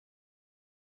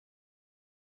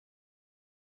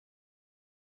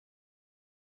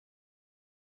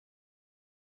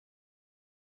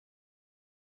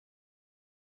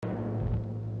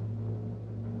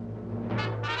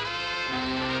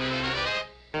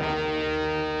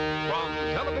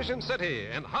Television City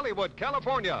in Hollywood,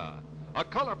 California. A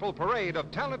colorful parade of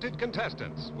talented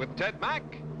contestants with Ted Mack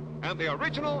and the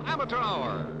original Amateur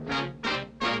Hour.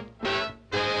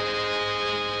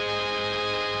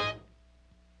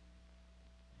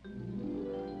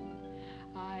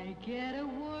 I get a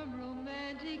warm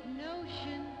romantic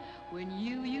notion when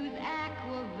you use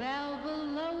Aqua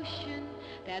Velva lotion.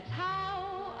 That's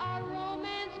how our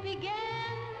romance began,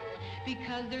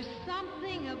 because there's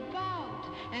something about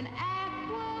an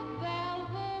Aqua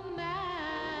Velva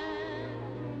man.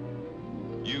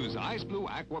 Use Ice Blue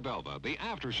Aqua Velva, the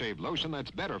aftershave lotion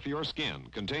that's better for your skin.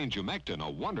 Contains humectant, a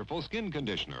wonderful skin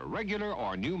conditioner, regular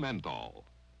or new menthol.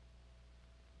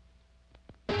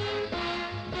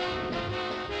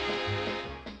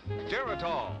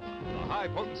 Geritol, the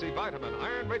high-potency vitamin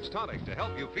iron-rich tonic to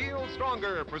help you feel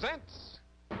stronger, presents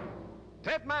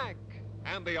Ted Mack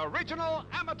and the original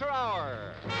Amateur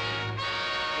Hour. Thank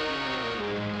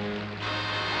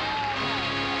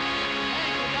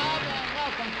you, Bob, and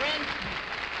welcome, friends.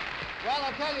 Well,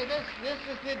 I'll tell you, this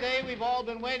is the day we've all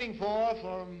been waiting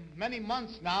for many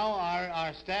months now.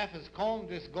 Our staff has combed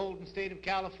this golden state of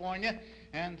California,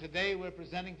 and today we're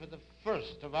presenting for the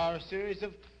first of our series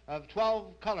of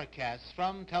 12 color casts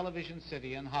from Television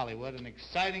City in Hollywood, an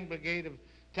exciting brigade of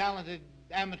talented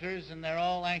amateurs, and they're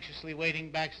all anxiously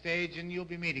waiting backstage, and you'll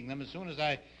be meeting them as soon as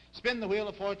I spin the Wheel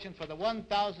of Fortune for the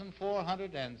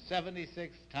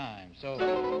 1,476th time. So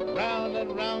round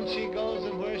and round she goes,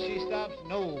 and where she stops,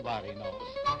 nobody knows.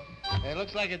 It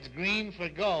looks like it's green for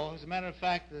go. As a matter of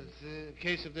fact, in the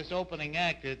case of this opening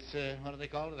act, it's, what do they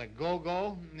call it, a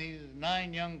go-go? And these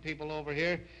 9 young people over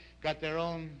here got their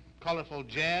own colorful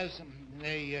jazz.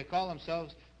 They call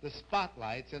themselves the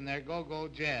Spotlights, and they're go-go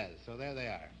jazz. So there they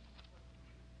are.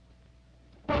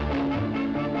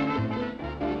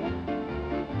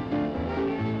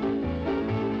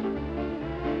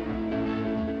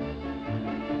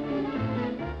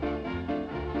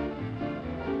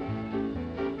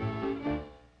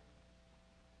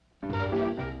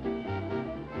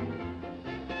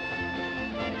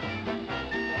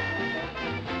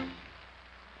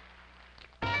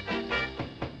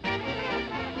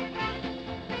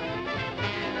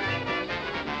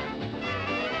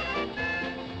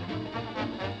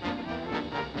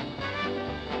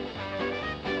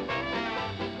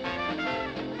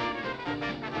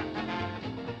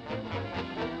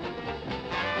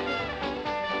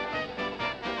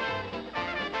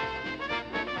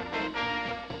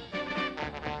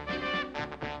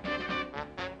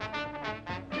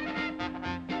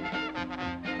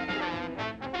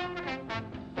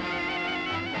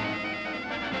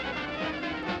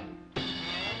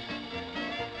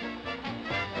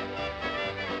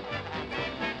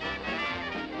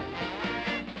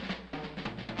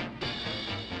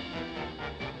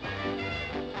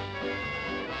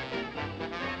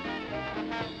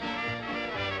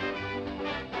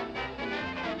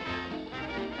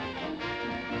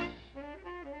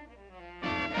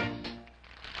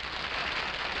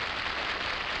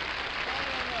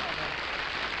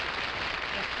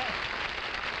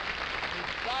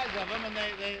 Of them, and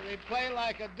they play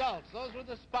like adults. Those were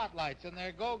the Spotlights, and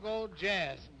they're go-go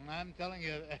jazz. And I'm telling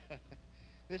you,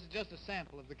 this is just a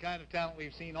sample of the kind of talent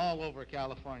we've seen all over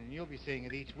California, and you'll be seeing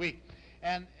it each week.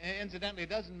 And incidentally, it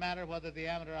doesn't matter whether the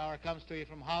Amateur Hour comes to you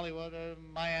from Hollywood or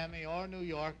Miami or New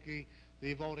York.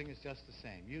 The voting is just the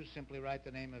same. You simply write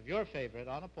the name of your favorite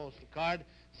on a postal card,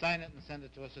 sign it, and send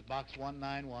it to us at Box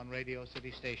 191, Radio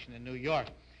City Station in New York.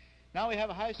 Now we have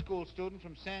a high school student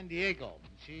from San Diego.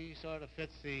 She sort of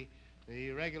fits the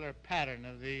regular pattern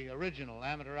of the original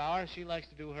Amateur Hour. She likes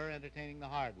to do her entertaining the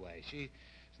hard way. She's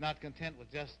not content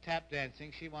with just tap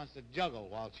dancing. She wants to juggle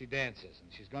while she dances,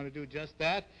 and she's going to do just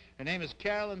that. Her name is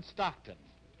Carolyn Stockton.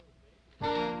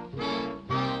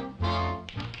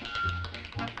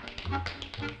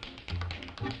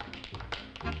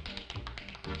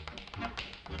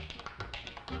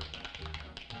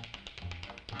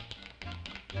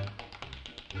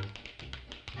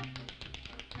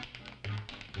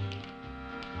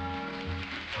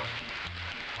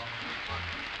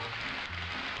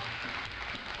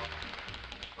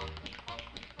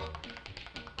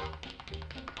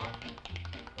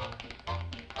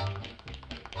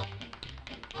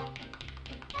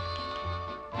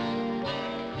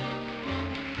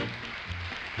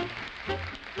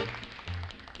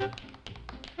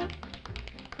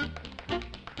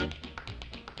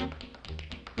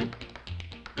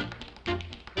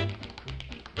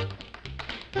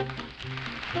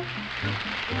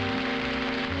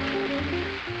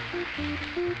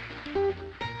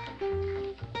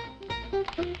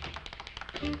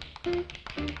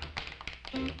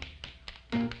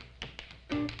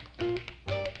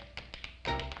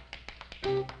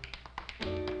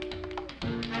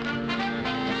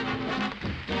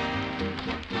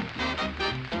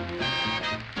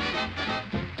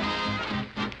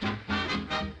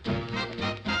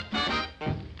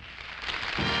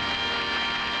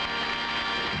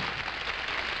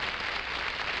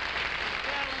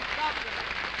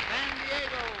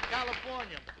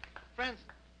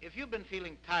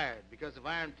 tired because of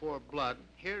iron-poor blood,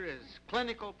 here is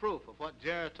clinical proof of what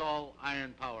Geritol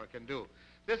Iron Power can do.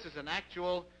 This is an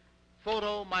actual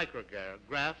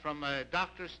photomicrograph from a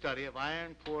doctor's study of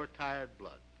iron-poor tired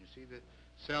blood. You see the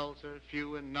cells are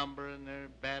few in number and they're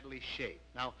badly shaped.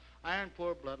 Now,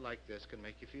 iron-poor blood like this can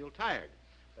make you feel tired.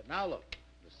 But now look,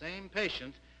 the same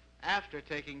patient after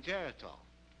taking Geritol.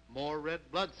 More red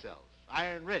blood cells,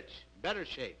 iron-rich, better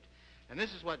shaped. And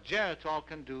this is what Geritol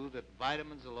can do that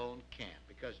vitamins alone can't,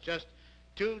 because just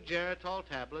 2 Geritol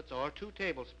tablets or 2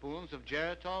 tablespoons of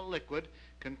Geritol liquid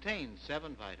contain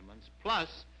 7 vitamins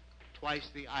plus twice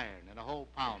the iron in a whole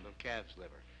pound of calf's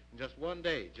liver. In just one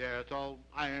day, Geritol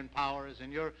Iron Power is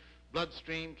in your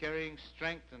bloodstream, carrying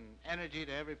strength and energy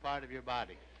to every part of your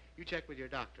body. You check with your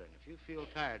doctor, and if you feel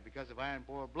tired because of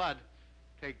iron-poor blood,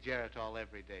 take Geritol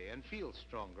every day and feel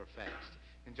stronger fast.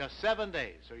 In just 7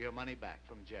 days, or your money back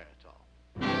from Geritol.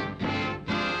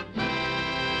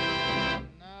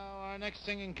 Now, our next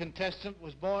singing contestant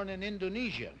was born in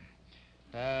Indonesia.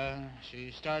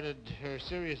 She started her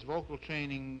serious vocal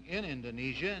training in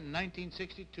Indonesia. In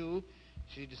 1962,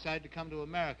 she decided to come to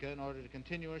America in order to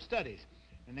continue her studies.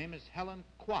 Her name is Helen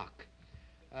Kwok.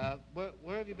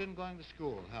 Where have you been going to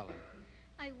school, Helen?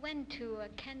 I went to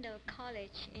Kendall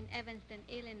College in Evanston,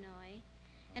 Illinois,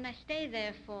 and I stayed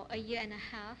there for a year and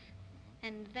a half,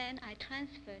 and then I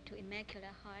transferred to Immaculate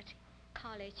Heart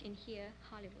College in here,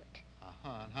 Hollywood.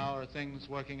 Uh-huh. And how are things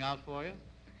working out for you?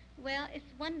 Well, it's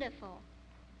wonderful.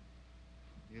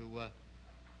 You,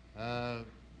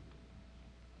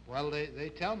 well,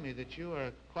 they tell me that you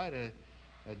are quite a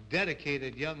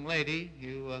dedicated young lady.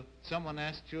 Someone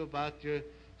asked you about your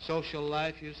social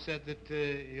life. You said that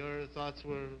your thoughts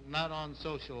were not on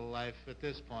social life at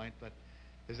this point, but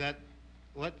is that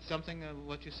what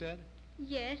you said?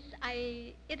 Yes,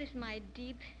 it is my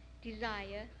deep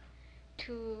desire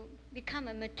to become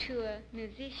a mature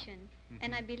musician,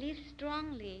 and I believe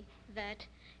strongly that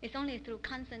it's only through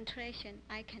concentration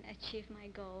I can achieve my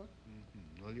goal.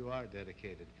 Well, you are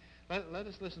dedicated. Let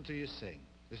us listen to you sing.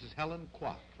 This is Helen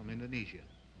Kwok from Indonesia.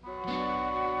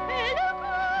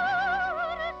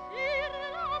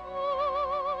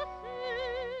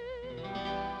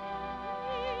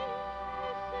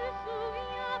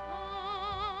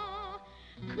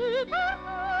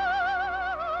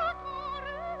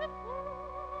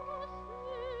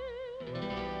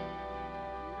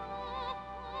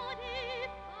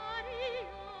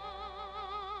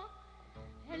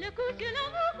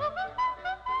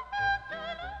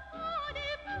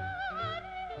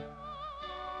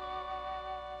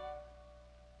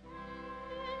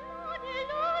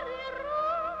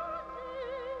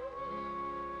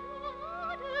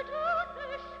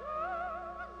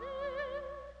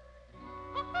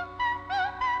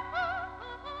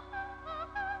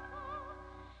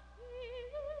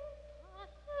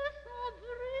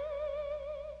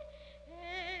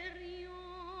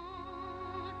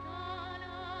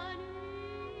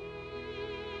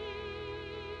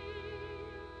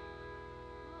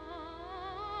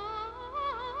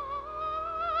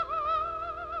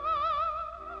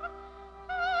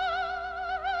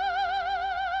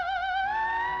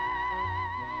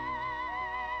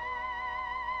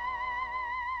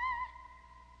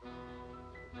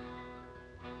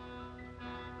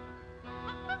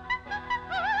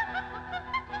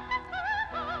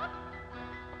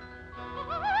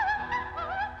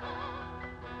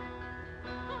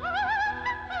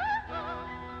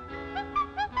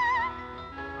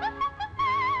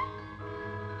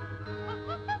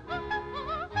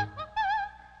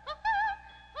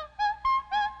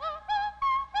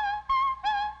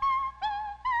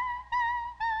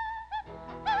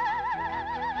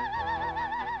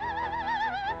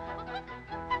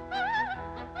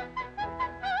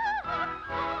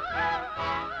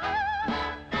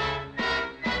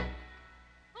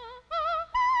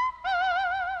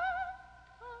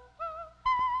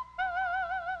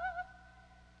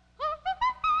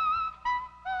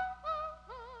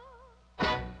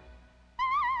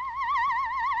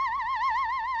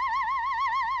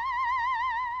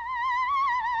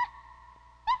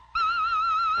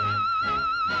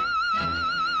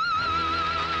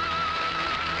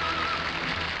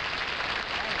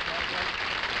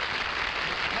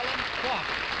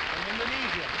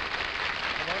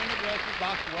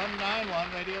 Box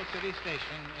 191, Radio City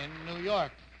Station in New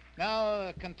York. Now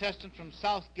a contestant from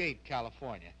Southgate,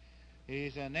 California.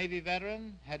 He's a Navy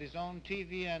veteran, had his own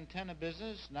TV antenna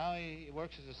business. Now he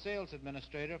works as a sales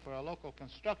administrator for a local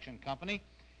construction company.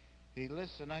 He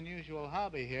lists an unusual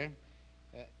hobby here,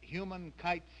 human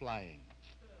kite flying.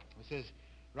 This is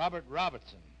Robert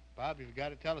Robertson. Bob, you've got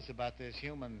to tell us about this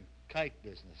human kite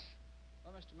business.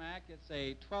 Well, Mr. Mack, it's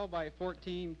a 12 by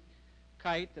 14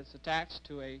 kite that's attached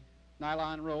to a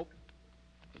nylon rope.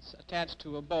 It's attached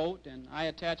to a boat, and I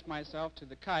attach myself to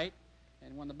the kite,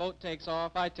 and when the boat takes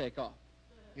off, I take off.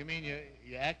 You mean you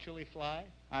actually fly?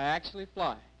 I actually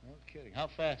fly. No kidding. How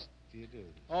fast do you do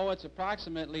this? Oh, it's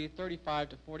approximately 35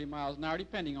 to 40 miles an hour,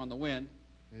 depending on the wind.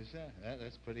 Is that?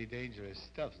 That's pretty dangerous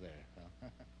stuff there. Huh?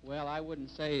 Well, I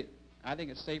wouldn't say, I think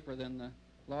it's safer than the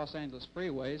Los Angeles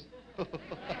freeways.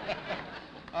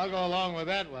 I'll go along with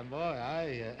that one, boy.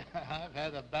 I've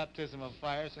had a baptism of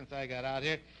fire since I got out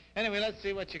here. Anyway, let's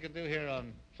see what you can do here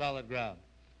on solid ground.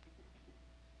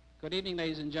 Good evening,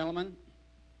 ladies and gentlemen.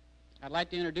 I'd like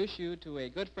to introduce you to a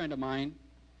good friend of mine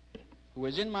who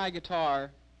is in my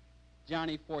guitar,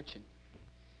 Johnny Fortune.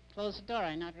 Close the door,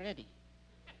 I'm not ready.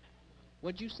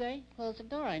 What'd you say? Close the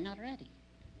door, I'm not ready.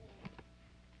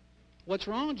 What's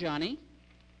wrong, Johnny?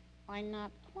 I'm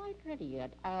not quite ready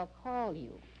yet. I'll call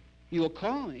you. You'll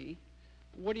call me?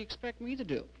 What do you expect me to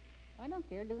do? I don't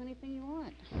care. Do anything you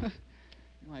want.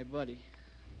 My buddy.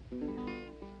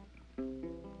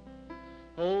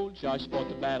 Oh, Josh fought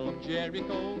the battle of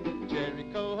Jericho,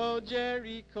 Jericho, oh,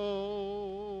 Jericho.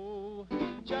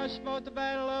 Josh fought the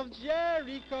battle of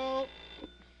Jericho.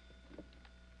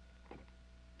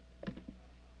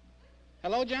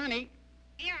 Hello, Johnny.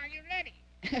 Yeah, are you ready?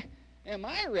 Am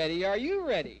I ready? Are you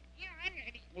ready? Yeah, I'm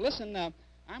ready. Well, listen,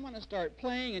 I'm going to start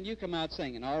playing and you come out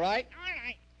singing, all right? All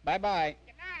right. Bye-bye.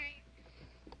 Goodbye.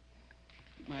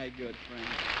 My good friend.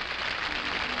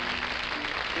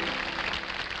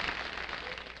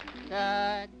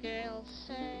 The girls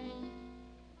say,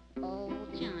 oh,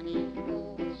 Johnny,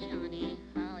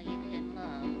 how you can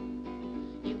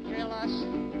love. You thrill us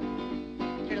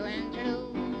through and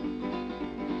through.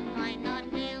 I'm not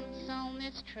handsome,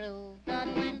 it's true, but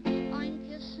when I'm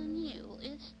kissing you,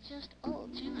 it's just, oh,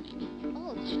 Johnny,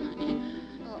 oh, Johnny,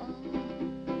 oh.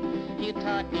 You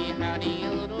taught me how to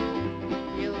yodel,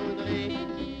 yodel-ity,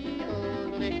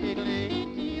 yodel-ity,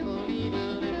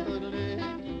 yodel-ity.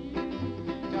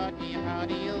 Taught me how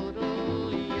to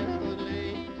yodel,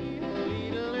 yodel-ity,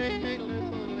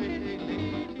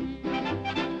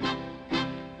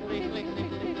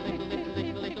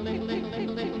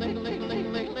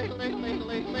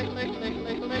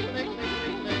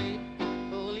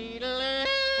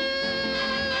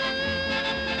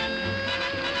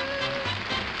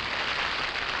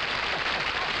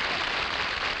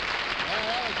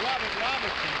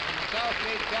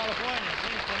 California.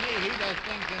 Seems to me he does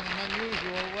things in an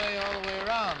unusual way all the way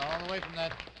around, all the way from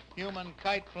that human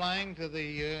kite flying to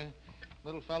the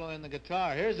little fellow in the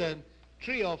guitar. Here's a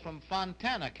trio from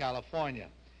Fontana, California.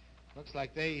 Looks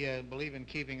like they believe in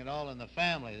keeping it all in the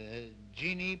family.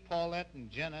 Jeannie, Paulette,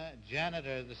 and Janet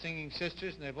are the singing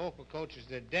sisters, and their vocal coach is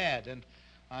their dad. And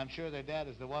I'm sure their dad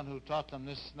is the one who taught them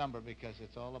this number because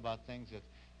it's all about things that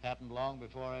happened long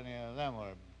before any of them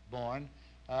were born.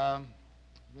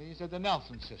 These are the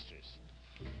Nelson sisters.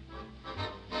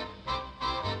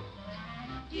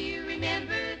 Do you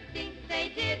remember the things they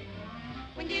did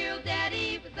when dear old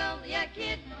Daddy was only a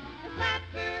kid? The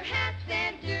flapper hats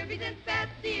and derbies and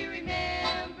spats. Do you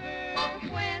remember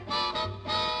when?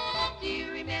 Do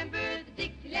you remember the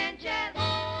Dixieland jazz?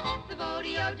 The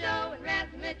Vodeo Joe and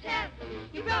Razzmatazz.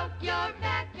 You broke your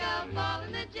back a ball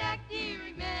in the jack. Do you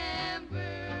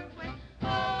remember when?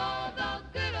 Oh, those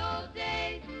good old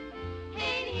days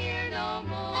ain't here no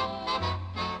more.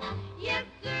 Yes,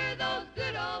 sir, those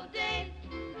good old days.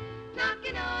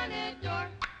 Knocking on a door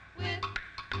with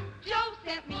Joe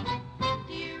sent me.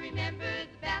 Do you remember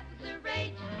the battles of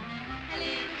rage? And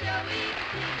little Joey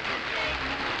was the stage.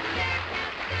 The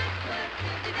Bearcat Dutch was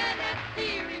Cindy the Nets. Do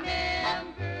you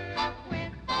remember when?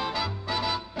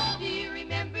 Do you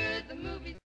remember the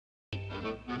movies?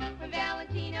 When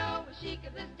Valentino was chic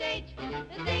of the stage,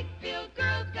 the Ziegfeld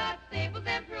girls got staples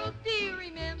and pearls. Do you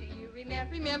remember? Do you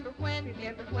remember when?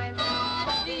 Remember when?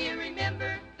 Do you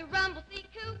remember the Rumblesee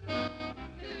Coop?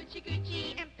 Hoochie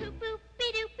Coochie and Poop Poop,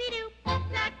 Be-doo, Be-doo.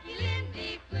 Lucky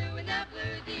Lindy flew in the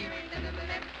blue. Do you remember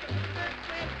when?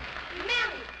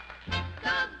 Melly,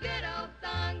 those good old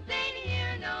songs ain't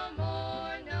here no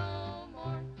more, no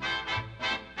more.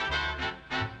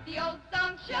 The old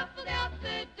song shuffled out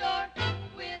the door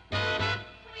with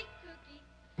sweet cookie.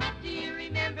 Do you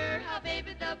remember how Babe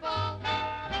at the ball?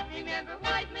 Remember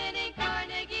Whiteman in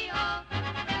Carnegie Hall?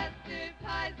 Custard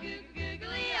pies,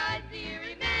 googly eyes. Do you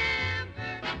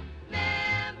remember?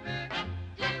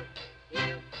 Do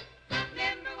you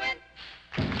remember when?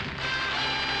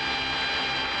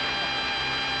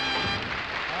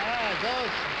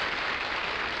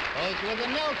 Those were the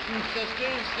Nelson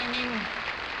sisters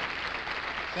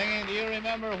singing Do You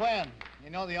Remember When? You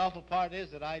know, the awful part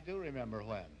is that I do remember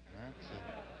when.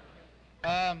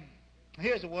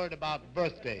 Here's a word about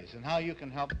birthdays and how you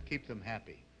can help keep them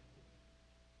happy.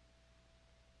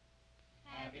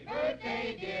 Happy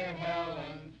birthday, dear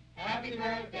Helen. Happy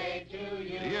birthday to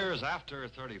you. The years after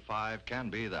 35 can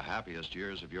be the happiest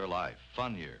years of your life.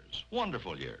 Fun years,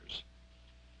 wonderful years.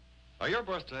 Are your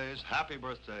birthdays happy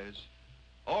birthdays?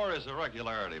 Or is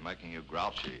irregularity making you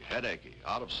grouchy, headachy,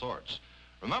 out of sorts?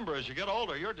 Remember, as you get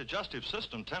older, your digestive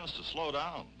system tends to slow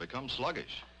down, become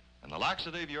sluggish. And the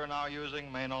laxative you're now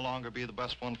using may no longer be the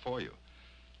best one for you.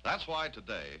 That's why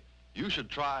today, you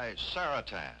should try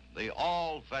Saratan, the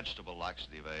all-vegetable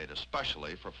laxative aid,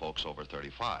 especially for folks over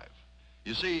 35.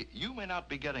 You see, you may not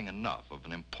be getting enough of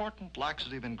an important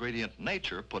laxative ingredient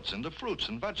nature puts into fruits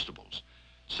and vegetables.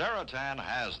 Saratan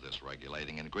has this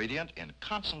regulating ingredient in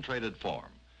concentrated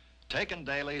form. Taken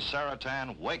daily,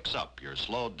 Saratan wakes up your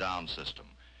slowed-down system,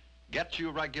 gets you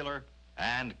regular,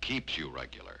 and keeps you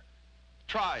regular.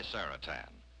 Try Saratan.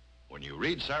 When you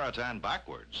read Saratan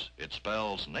backwards, it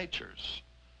spells natures.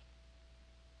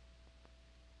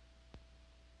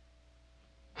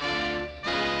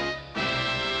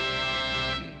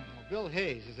 Bill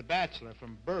Hayes is a bachelor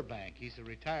from Burbank. He's a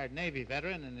retired Navy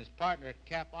veteran, and his partner,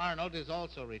 Cap Arnold, is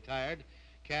also retired.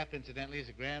 Cap, incidentally, is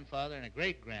a grandfather and a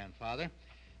great-grandfather.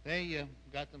 They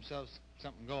got themselves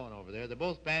something going over there. They're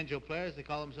both banjo players. They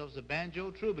call themselves the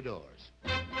Banjo Troubadours.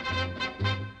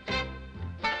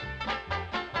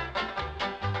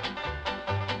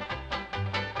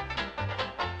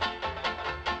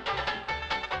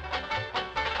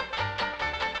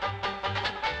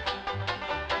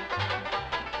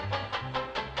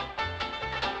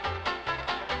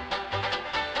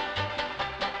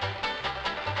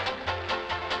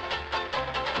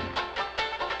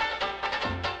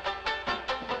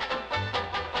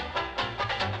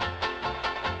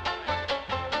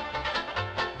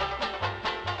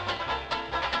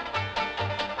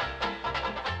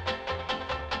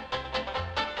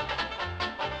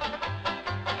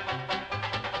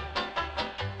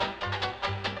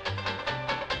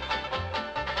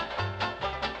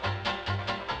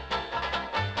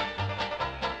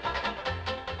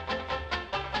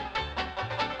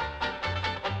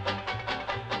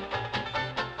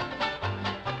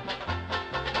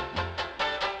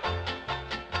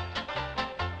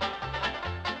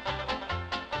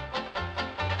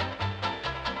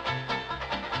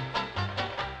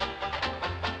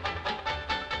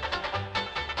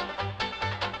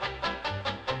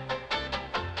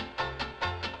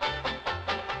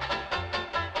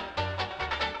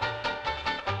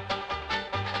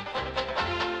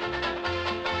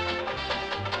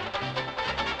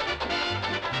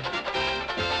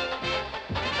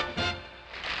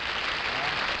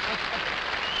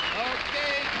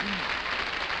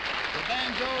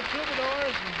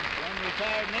 Troubadours, one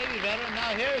retired Navy veteran.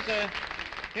 Now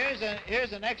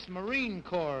here's an ex-Marine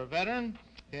Corps veteran.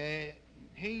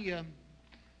 He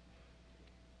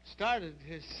started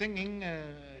his singing,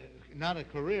 not a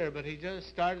career, but he just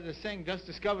started to sing. Just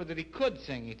discovered that he could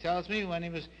sing. He tells me when he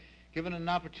was given an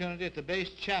opportunity at the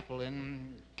base chapel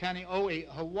in Kaneohe,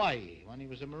 Hawaii, when he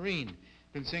was a Marine.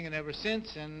 Been singing ever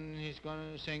since, and he's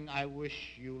going to sing "I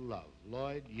Wish You Love,"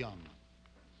 Lloyd Young.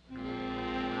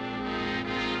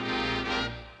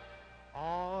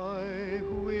 I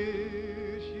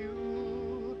wish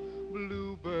you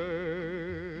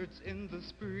bluebirds in the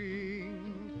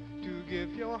spring to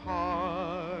give your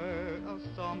heart a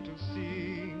song to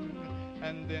sing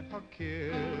and then a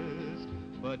kiss.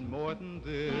 But more than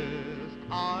this,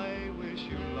 I wish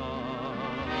you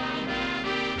love.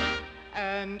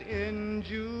 And in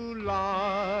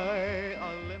July,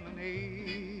 a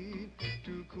lemonade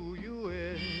to cool you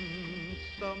in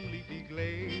some leafy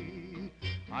glade.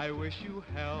 I wish you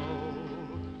health,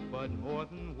 but more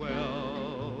than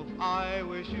wealth, I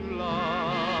wish you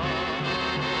love.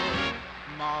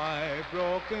 My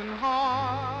broken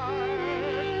heart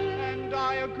and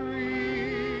I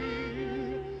agree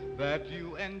that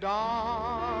you and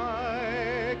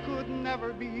I could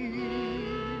never be.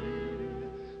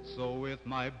 So with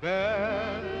my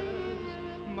best,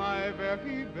 my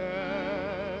very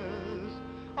best,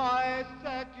 I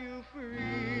set you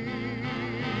free.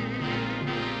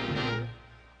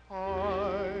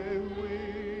 I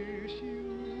wish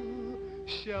you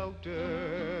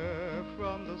shelter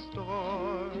from the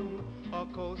storm, a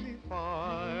cozy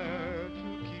fire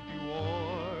to keep you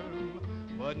warm,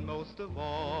 but most of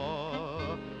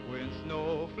all, when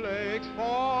snowflakes fall,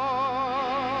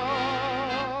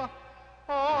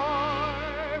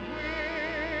 I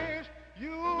wish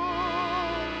you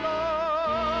love.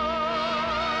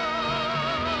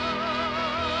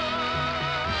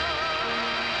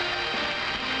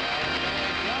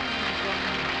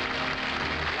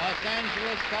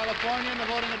 California, and the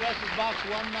voting address is Box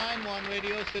 191,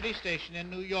 Radio City Station in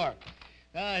New York.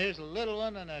 Now, here's a little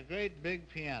one and a great big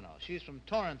piano. She's from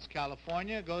Torrance,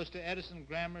 California, goes to Edison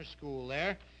Grammar School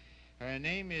there. Her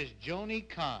name is Joni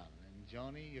Kahn. And,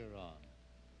 Joni, you're on.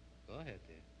 Go ahead,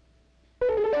 dear.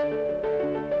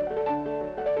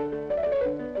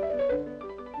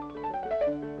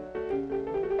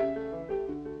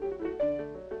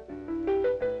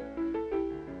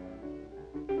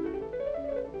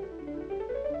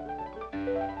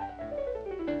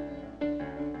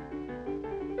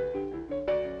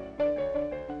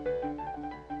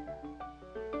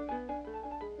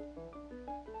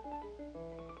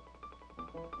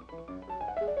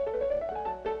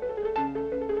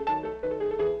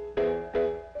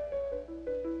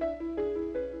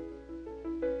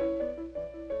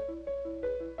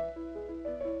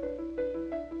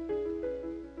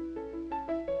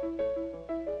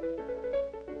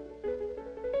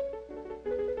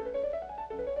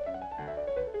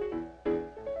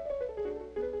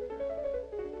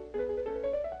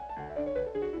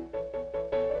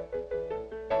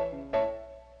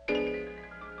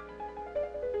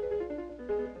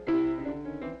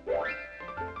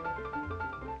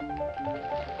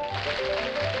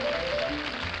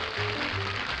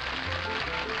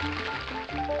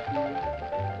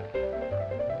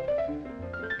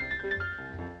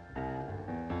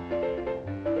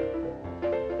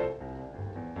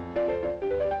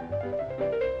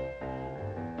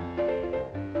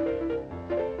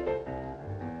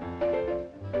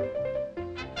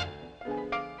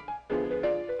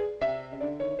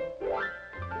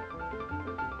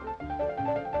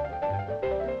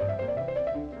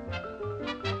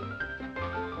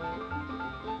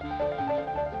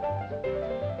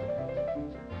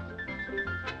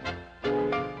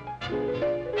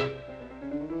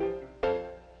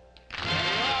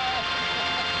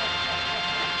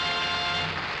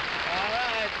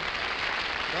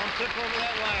 Trip over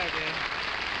that wire, dear.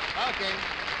 Okay.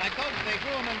 I told you they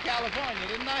grew them in California,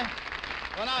 didn't I?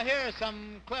 Well, now, here are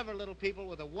some clever little people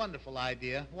with a wonderful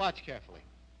idea. Watch carefully.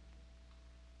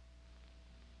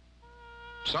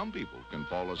 Some people can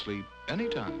fall asleep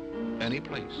anytime, any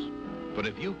place. But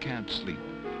if you can't sleep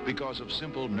because of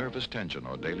simple nervous tension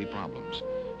or daily problems,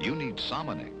 you need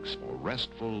Sominex for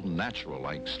restful,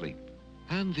 natural-like sleep.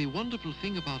 And the wonderful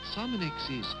thing about Sominex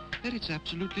is that it's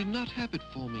absolutely not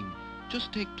habit-forming.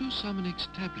 Just take 2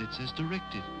 Sominex tablets as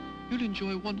directed. You'll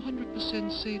enjoy 100%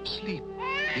 safe sleep,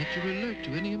 yet you're alert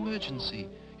to any emergency.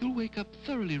 You'll wake up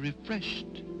thoroughly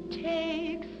refreshed.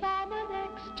 Take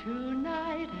Sominex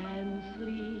tonight and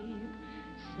sleep.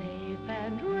 Safe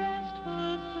and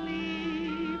restful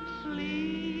sleep,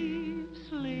 sleep,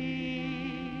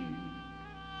 sleep.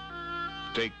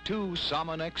 Take 2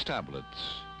 Sominex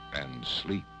tablets and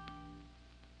sleep.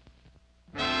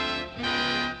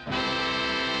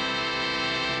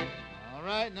 All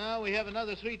right, now we have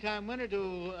another 3-time winner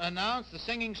to announce. The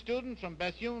singing student from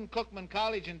Bethune-Cookman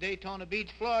College in Daytona Beach,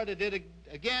 Florida, did it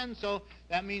again, so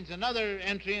that means another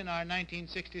entry in our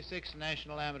 1966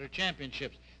 National Amateur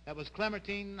Championships. That was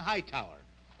Clementine Hightower.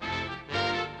 We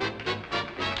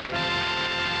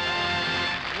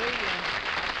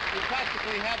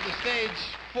practically have the stage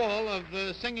full of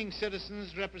singing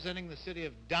citizens representing the city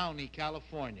of Downey,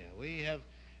 California. We have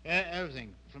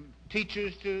everything from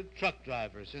teachers to truck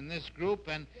drivers in this group,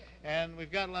 and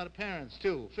we've got a lot of parents,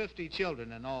 too. 50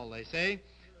 children in all, they say.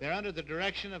 They're under the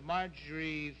direction of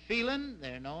Marjorie Phelan.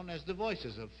 They're known as the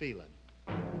Voices of Phelan.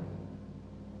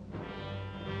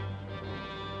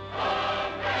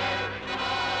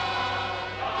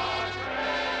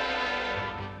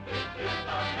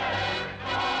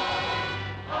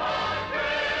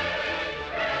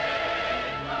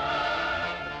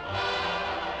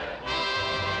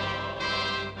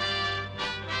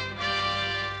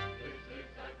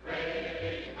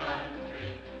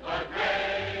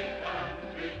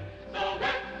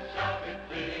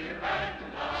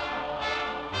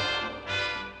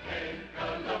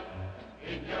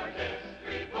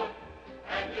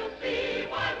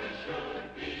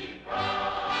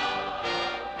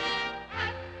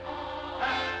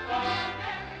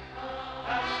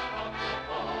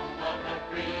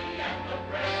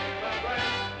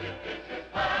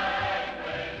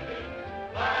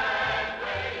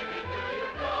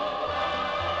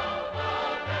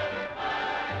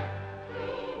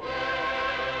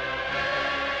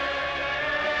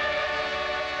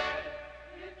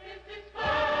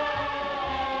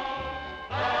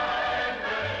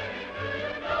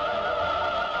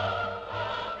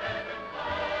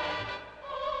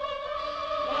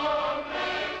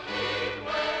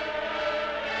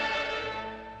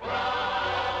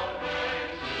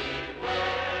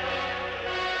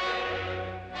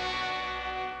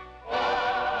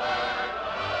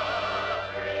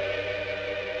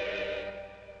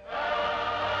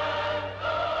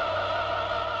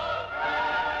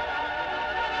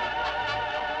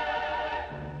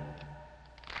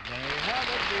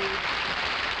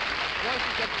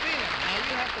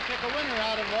 pick a winner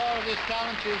out of all of this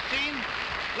talent you've seen.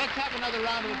 Let's have another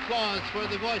round of applause for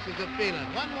the voices of feeling.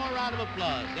 One more round of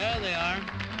applause. There they are.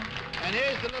 And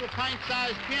here's the little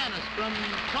pint-sized pianist from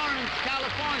Torrance,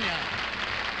 California.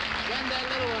 Send that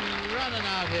little one running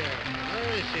out here.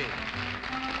 Where is she?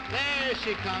 There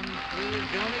she comes, little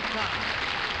Joni Khan.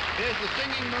 Here's the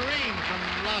singing Marine from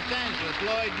Los Angeles,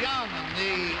 Lloyd Young, and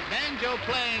the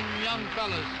banjo-playing young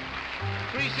fellas.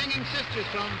 Three singing sisters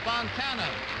from Fontana,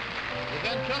 the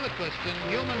ventriloquist and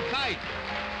human kite,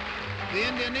 the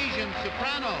Indonesian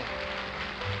soprano,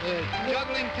 the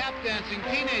juggling tap-dancing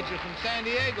teenager from San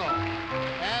Diego,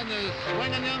 and the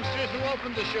swinging youngsters who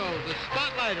opened the show, the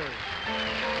Spotlighters.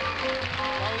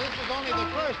 Well, this is only the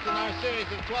first in our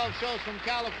series of 12 shows from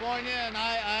California, and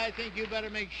I think you better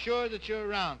make sure that you're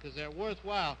around, because they're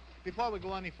worthwhile. Before we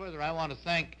go any further, I want to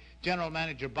thank General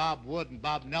Manager Bob Wood and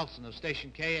Bob Nelson of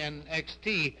Station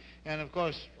KNXT, and of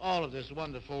course, all of this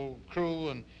wonderful crew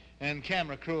and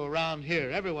camera crew around here.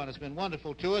 Everyone has been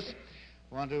wonderful to us.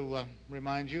 I want to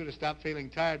remind you to stop feeling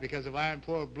tired because of iron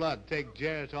poor blood. Take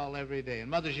Geritol every day. And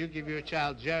mothers, you give your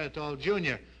child Geritol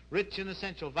Jr., rich in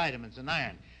essential vitamins and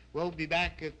iron. We'll be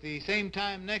back at the same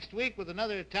time next week with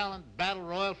another talent battle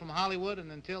royal from Hollywood.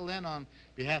 And until then, on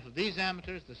behalf of these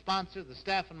amateurs, the sponsor, the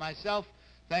staff, and myself,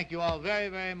 thank you all very,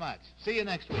 very much. See you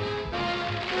next week.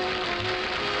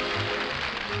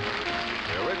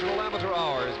 The original Amateur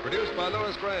Hour is produced by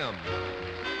Louis Graham.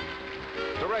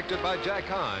 Directed by Jack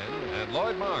Hine and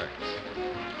Lloyd Marks.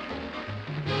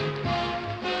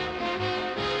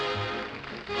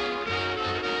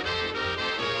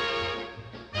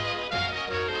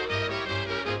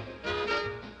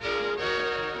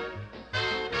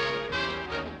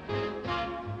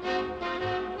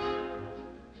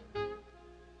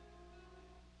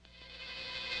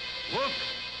 Look,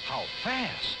 how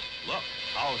fast. Look,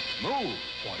 how smooth.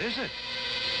 What is it?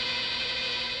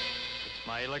 It's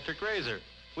my electric razor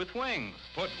with wings.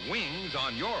 Put wings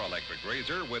on your electric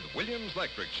razor with Williams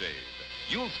Electric Shave.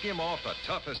 You'll skim off the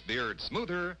toughest beard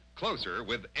smoother, closer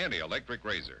with any electric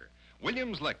razor.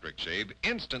 Williams Electric Shave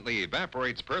instantly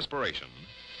evaporates perspiration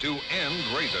to end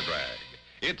razor drag.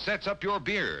 It sets up your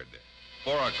beard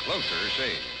for a closer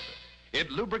shave.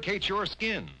 It lubricates your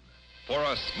skin for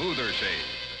a smoother shave.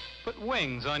 Put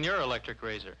wings on your electric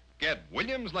razor. Get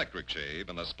Williams Electric Shave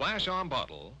in the splash-on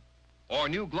bottle or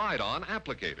new Glide-On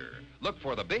applicator. Look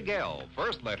for the big L,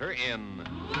 first letter in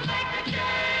Electric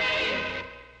Shave.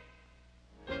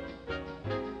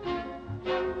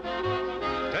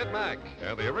 Ted Mack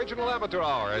and the original Amateur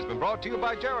Hour has been brought to you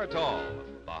by Geritol,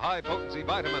 the high-potency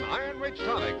vitamin iron-rich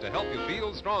tonic to help you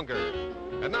feel stronger.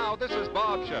 And now, this is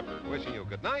Bob Shepard wishing you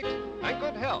good night and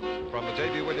good health from the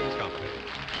J.B. Williams Company.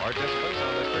 Participants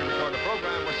on this pre-recorded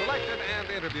program were selected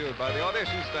and interviewed by the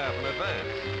audition staff in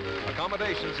advance.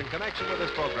 Accommodations in connection with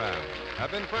this program have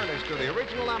been furnished to the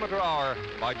original Amateur Hour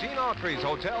by Gene Autry's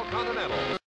Hotel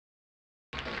Continental.